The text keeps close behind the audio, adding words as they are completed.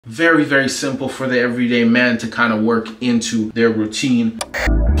Very, very simple for the everyday man to kind of work into their routine.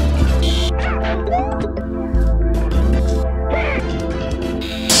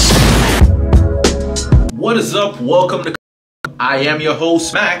 What is up? Welcome to I am your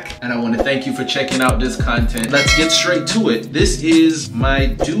host, Mac, and I want to thank you for checking out this content. Let's get straight to it. This is my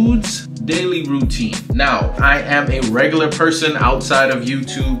dude's daily routine. Now, I am a regular person outside of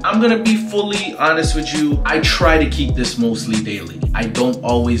YouTube. I'm gonna be fully honest with you. I try to keep this mostly daily. I don't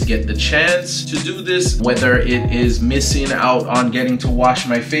always get the chance to do this, whether it is missing out on getting to wash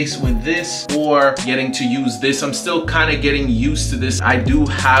my face with this or getting to use this. I'm still kind of getting used to this. I do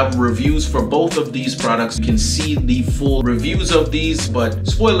have reviews for both of these products. You can see the full reviews of these, but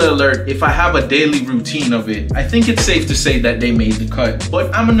spoiler alert, if I have a daily routine of it, I think it's safe to say that they made the cut.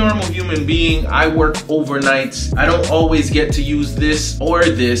 But I'm a normal human being. I work overnights. I don't always get to use this or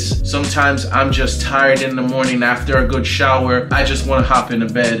this. Sometimes I'm just tired in the morning after a good shower. I just want to hop into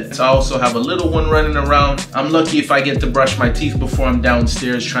bed. So I also have a little one running around. I'm lucky if I get to brush my teeth before I'm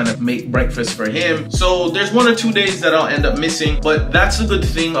downstairs trying to make breakfast for him. So there's 1 or 2 days that I'll end up missing, but that's the good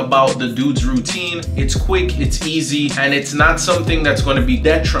thing about the dude's routine. It's quick, it's easy, and it's not something that's going to be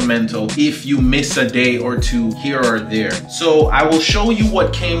detrimental if you miss a day or two here or there. So I will show you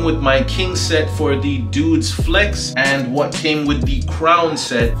what came with my king set for the dude's flex and what came with the crown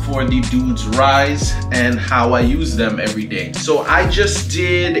set for the dude's rise and how I use them every day. So I just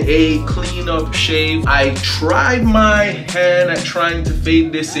did a cleanup shave. I tried my hand at trying to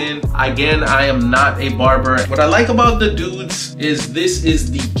fade this in. Again, I am not a barber. What I like about the dudes is this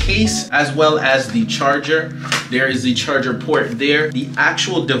is the case as well as the charger. There is the charger port there. The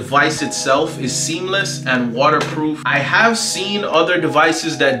actual device itself is seamless and waterproof. I have seen other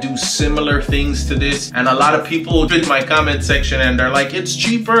devices that do similar things to this, and a lot of people in my comment section and they're like, it's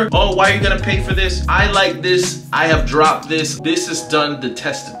cheaper. Oh, why are you gonna pay for this? I like this. I have dropped this. This has done the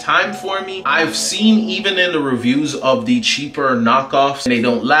test of time for me. I've seen even in the reviews of the cheaper knockoffs, they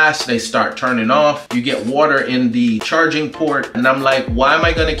don't last, they start turning off. You get water in the charging port, and I'm like, why am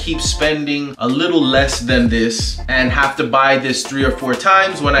I gonna keep spending a little less than this and have to buy this 3 or 4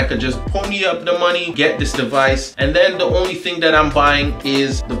 times when I could just pony up the money, get this device, and then the only thing that I'm buying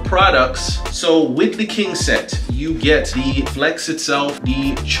is the products. So with the king set, you get the flex itself,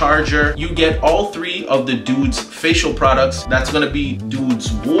 the charger, you get all 3 of the dude's facial products. That's gonna be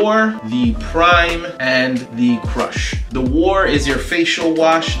dude's war, the prime, and the crush. The war is your facial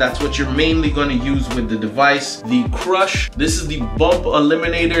wash. That's what you're mainly gonna use with the device. The crush, this is the bump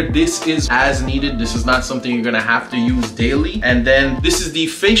eliminator. This is as needed. This is not something you're gonna have to use daily. And then this is the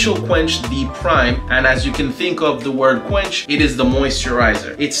facial quench, the prime. And as you can think of the word quench, it is the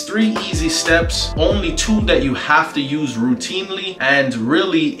moisturizer. It's 3 easy steps, only 2 that you have to use routinely, and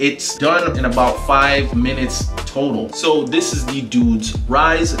really it's done in about 5 minutes total. So this is the dude's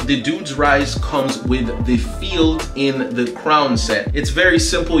rise. The dude's rise comes with the field in the crown set. It's very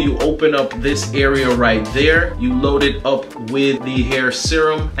simple. You open up this area right there, you load it up with the hair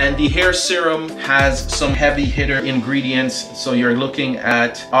serum, and the hair serum has some heavy hitter ingredients. So you're looking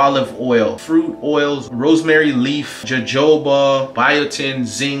at olive oil, fruit oils, rosemary leaf, jojoba, biotin,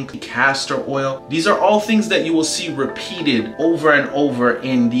 zinc, castor oil. These are all things that you will see repeated over and over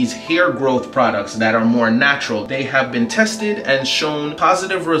in these hair growth products that are more natural. They have been tested and shown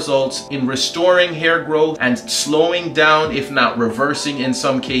positive results in restoring hair growth and slowing down, if not reversing in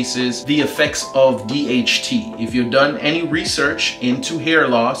some cases, the effects of DHT. If you've done any research into hair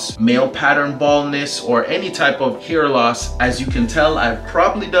loss, male pattern baldness, or any type of hair loss, as you can tell, I've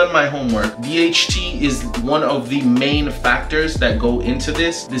probably done my homework. DHT is one of the main factors that go into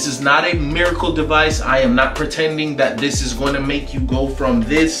this. This is not a miracle device. I am not pretending that this is going to make you go from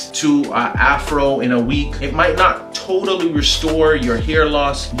this to afro in a week. It might not totally restore your hair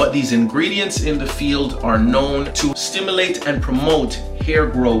loss, but these ingredients in the field are known to stimulate and promote hair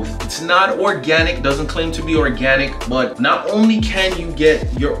growth. It's not organic, doesn't claim to be organic, but not only can you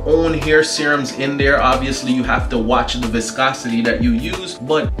get your own hair serums in there, obviously you have to watch the viscosity that you use,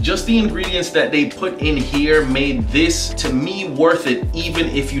 but just the ingredients that they put in here made this, to me, worth it, even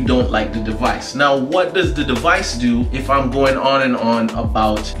if you don't like the device. Now, what does the device do if I'm going on and on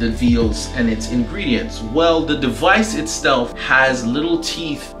about the Veils and its ingredients? Well, the device itself has little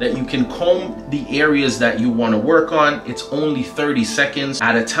teeth that you can comb the areas that you want to work on. It's only 30 seconds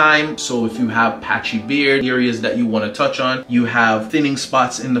at a time. So if you have patchy beard, areas that you want to touch on, you have thinning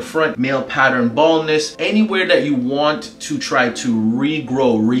spots in the front, male pattern baldness, anywhere that you want to try to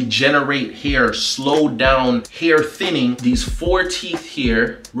regrow, regenerate hair, slow down hair thinning, these 4 teeth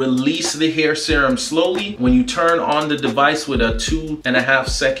here release the hair serum slowly. When you turn on the device with a 2.5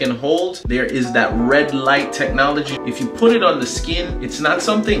 second hold, there is that red light technology. If you put it on the skin, it's not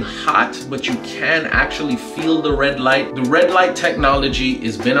something hot, but you can actually feel the red light. The red light technology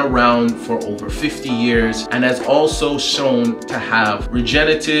has been around for over 50 years and has also shown to have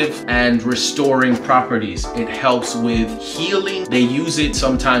regenerative and restoring properties. It helps with healing. They use it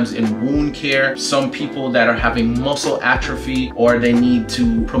sometimes in wound care. Some people that are having muscle atrophy or they need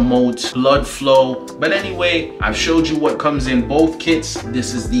to promote blood flow. But anyway, I've showed you what comes in both kits.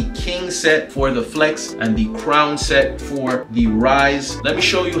 This is the King set for the Flex and the Crown set for the Rise. Let me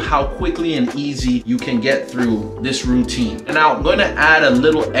show you how quickly and easy you can get through this routine. And now I'm gonna add a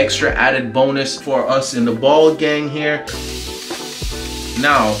little extra added bonus for us in the ball gang here.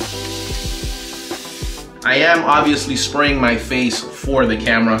 Now, I am obviously spraying my face for the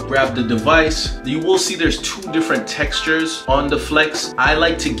camera. Grab the device. You will see there's 2 different textures on the Flex. I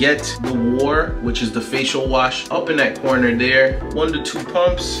like to get the War, which is the facial wash, up in that corner there. 1 to 2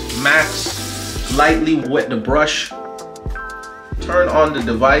 pumps, max. Lightly wet the brush. Turn on the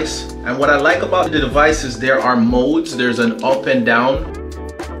device. And what I like about the device is there are modes. There's an up and down.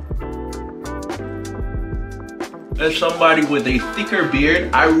 As somebody with a thicker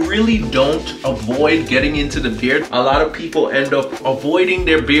beard, I really don't avoid getting into the beard. A lot of people end up avoiding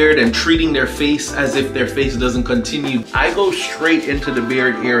their beard and treating their face as if their face doesn't continue. I go straight into the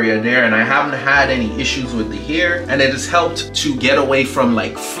beard area there, and I haven't had any issues with the hair, and it has helped to get away from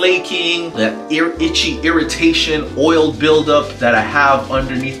like flaking, that itchy irritation, oil buildup that I have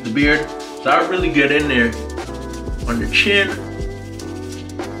underneath the beard. So I really get in there on the chin.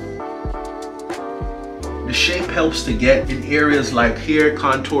 The shape helps to get in areas like here,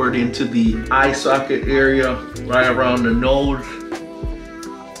 contoured into the eye socket area, right around the nose.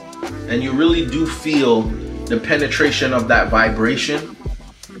 And you really do feel the penetration of that vibration.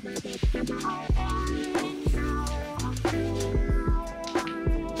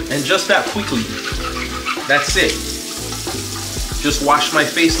 And just that quickly, that's it. Just wash my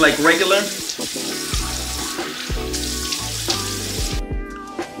face like regular.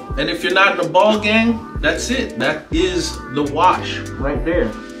 And if you're not in the ball gang, that's it. That is the wash right there.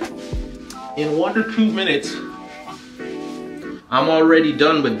 In 1 to 2 minutes, I'm already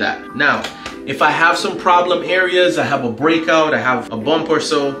done with that. Now, if I have some problem areas, I have a breakout, I have a bump or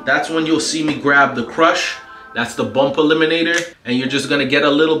so, that's when you'll see me grab the Crush. That's the bump eliminator. And you're just gonna get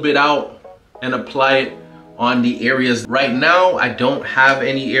a little bit out and apply it on the areas. Right now, I don't have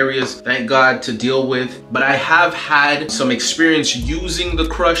any areas, thank God, to deal with, but I have had some experience using the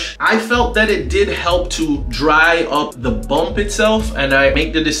Crush. I felt that it did help to dry up the bump itself, and I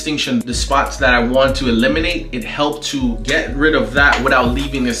make the distinction, the spots that I want to eliminate, it helped to get rid of that without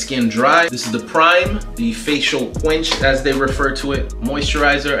leaving the skin dry. This is the Prime, the facial quench as they refer to it.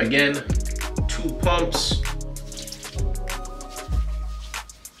 Moisturizer, again, 2 pumps.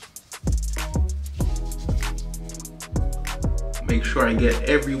 Make sure I get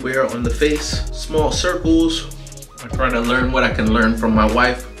everywhere on the face. Small circles. I try to learn what I can learn from my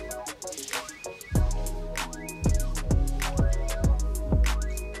wife.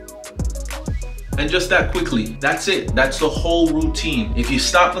 And just that quickly, that's it. That's the whole routine. If you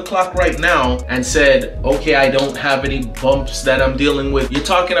stop the clock right now and said, okay, I don't have any bumps that I'm dealing with, you're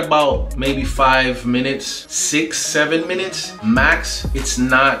talking about maybe 5 minutes, 6, 7 minutes max. It's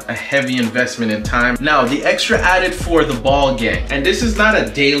not a heavy investment in time. Now, the extra added for the ball gang, and this is not a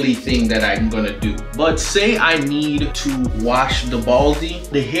daily thing that I'm gonna do, but say I need to wash the baldy,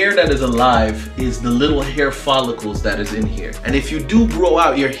 the hair that is alive is the little hair follicles that is in here. And if you do grow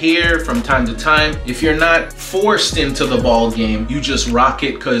out your hair from time to time, if you're not forced into the ball game, you just rock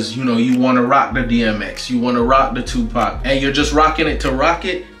it because you know you want to rock the DMX, you want to rock the Tupac, and you're just rocking it to rock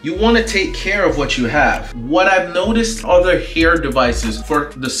it, you want to take care of what you have. What I've noticed other hair devices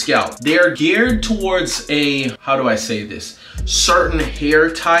for the scalp, they're geared towards a, how do I say this, certain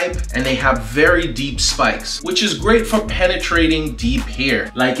hair type, and they have very deep spikes, which is great for penetrating deep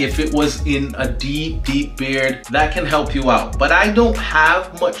hair. Like if it was in a deep beard, that can help you out. But I don't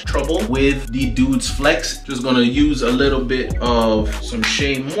have much trouble with the Douxds Flex. Just gonna use a little bit of some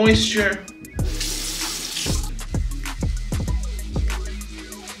Shea Moisture.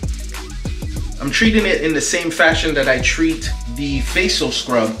 I'm treating it in the same fashion that I treat the facial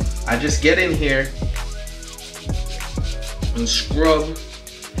scrub. I just get in here and scrub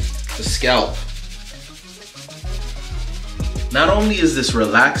the scalp. Not only is this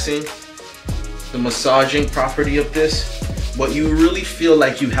relaxing, the massaging property of this, but you really feel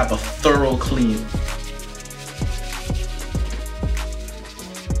like you have a thorough clean.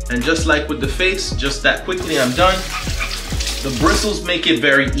 And just like with the face, just that quickly, I'm done. The bristles make it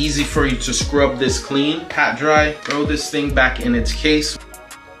very easy for you to scrub this clean. Pat dry, throw this thing back in its case.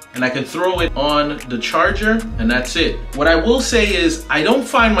 And I can throw it on the charger, and that's it. What I will say is I don't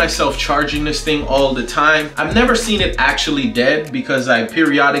find myself charging this thing all the time. I've never seen it actually dead because I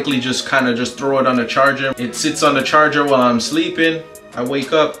periodically just kind of just throw it on the charger. It sits on the charger while I'm sleeping. I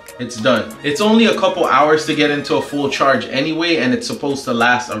wake up, it's done. It's only a couple hours to get into a full charge anyway, and it's supposed to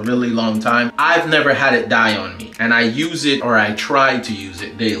last a really long time. I've never had it die on me, and I use it, or I try to use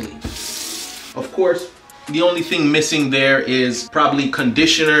it daily. Of course, the only thing missing there is probably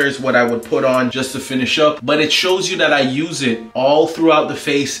conditioner is what I would put on just to finish up. But it shows you that I use it all throughout the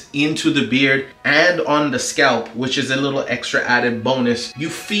face, into the beard, and on the scalp, which is a little extra added bonus. You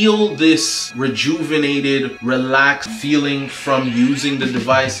feel this rejuvenated, relaxed feeling from using the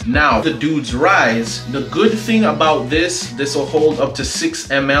device. Now, the Douxds Rise, the good thing about this will hold up to 6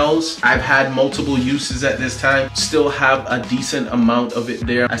 mLs. I've had multiple uses at this time, still have a decent amount of it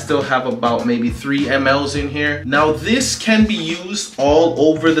there. I still have about maybe 3 mLs in here. Now this can be used all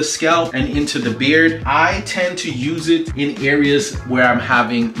over the scalp and into the beard. I tend to use it in areas where I'm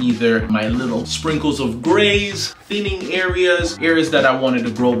having either my little sprinkles of grays, thinning areas that I wanted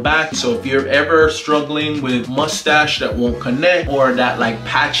to grow back. So if you're ever struggling with mustache that won't connect or that like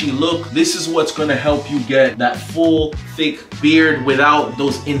patchy look, this is what's gonna help you get that full thick beard without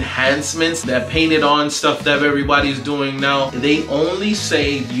those enhancements, that painted on stuff that everybody's doing now. They only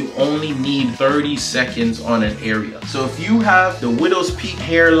say you only need 30 seconds on an area. So if you have the widow's peak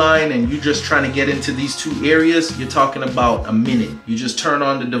hairline and you're just trying to get into these 2 areas, you're talking about a minute. You just turn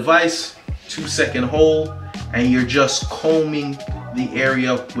on the device, 2-second hold, and you're just combing the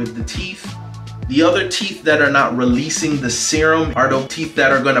area with the teeth. The other teeth that are not releasing the serum are the teeth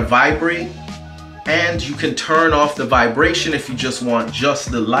that are gonna vibrate. And you can turn off the vibration if you just want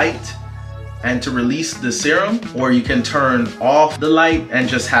just the light and to release the serum, or you can turn off the light and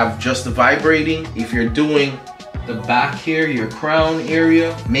just have just the vibrating. If you're doing the back here, your crown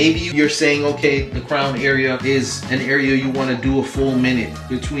area, maybe you're saying, okay, the crown area is an area you want to do a full minute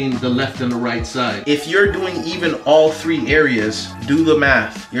between the left and the right side. If you're doing even all 3 areas, do the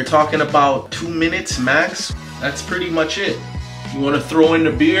math. You're talking about 2 minutes max. That's pretty much it. You want to throw in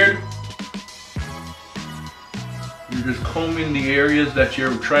the beard, you're just combing the areas that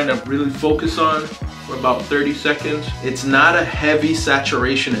you're trying to really focus on for about 30 seconds. It's not a heavy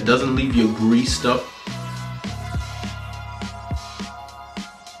saturation. It doesn't leave you greased up.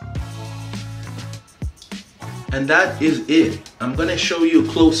 And that is it. I'm gonna show you a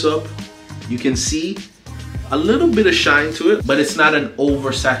close-up. You can see a little bit of shine to it, but it's not an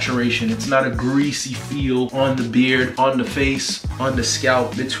oversaturation. It's not a greasy feel on the beard, on the face, on the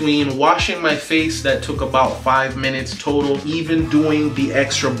scalp. Between washing my face, that took about 5 minutes total, even doing the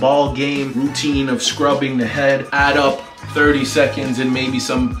extra ball game routine of scrubbing the head, add up 30 seconds and maybe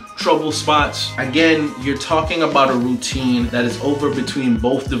some trouble spots. Again, you're talking about a routine that is over between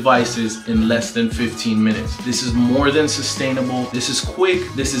both devices in less than 15 minutes. This is more than sustainable. This is quick.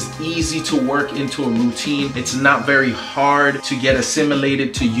 This is easy to work into a routine. It's not very hard to get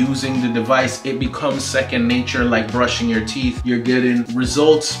assimilated to using the device. It becomes second nature, like brushing your teeth. You're getting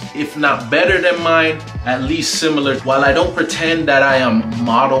results, if not better than mine, at least similar. While I don't pretend that I am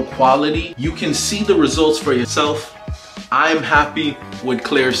model quality, you can see the results for yourself. I'm happy with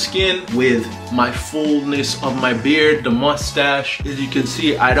clear skin, with my fullness of my beard, the mustache. As you can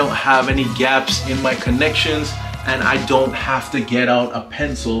see, I don't have any gaps in my connections, and I don't have to get out a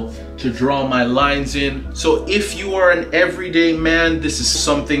pencil to draw my lines in. So if you are an everyday man, this is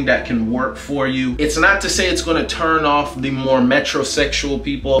something that can work for you. It's not to say it's gonna turn off the more metrosexual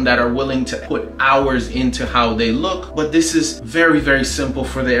people that are willing to put hours into how they look, but this is very, very simple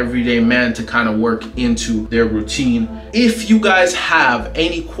for the everyday man to kind of work into their routine. If you guys have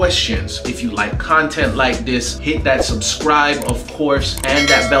any questions, if you like content like this, hit that subscribe, of course, and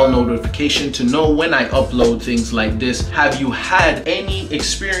that bell notification to know when I upload things like this. Have you had any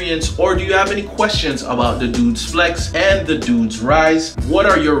experience, or do you have any questions about the Douxds Flex and the Douxds Rise? What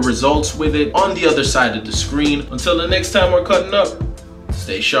are your results with it on the other side of the screen? Until the next time we're cutting up,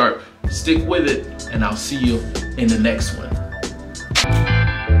 stay sharp, stick with it, and I'll see you in the next one.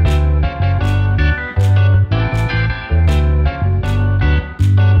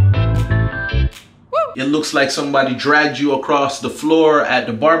 It looks like somebody dragged you across the floor at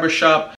the barbershop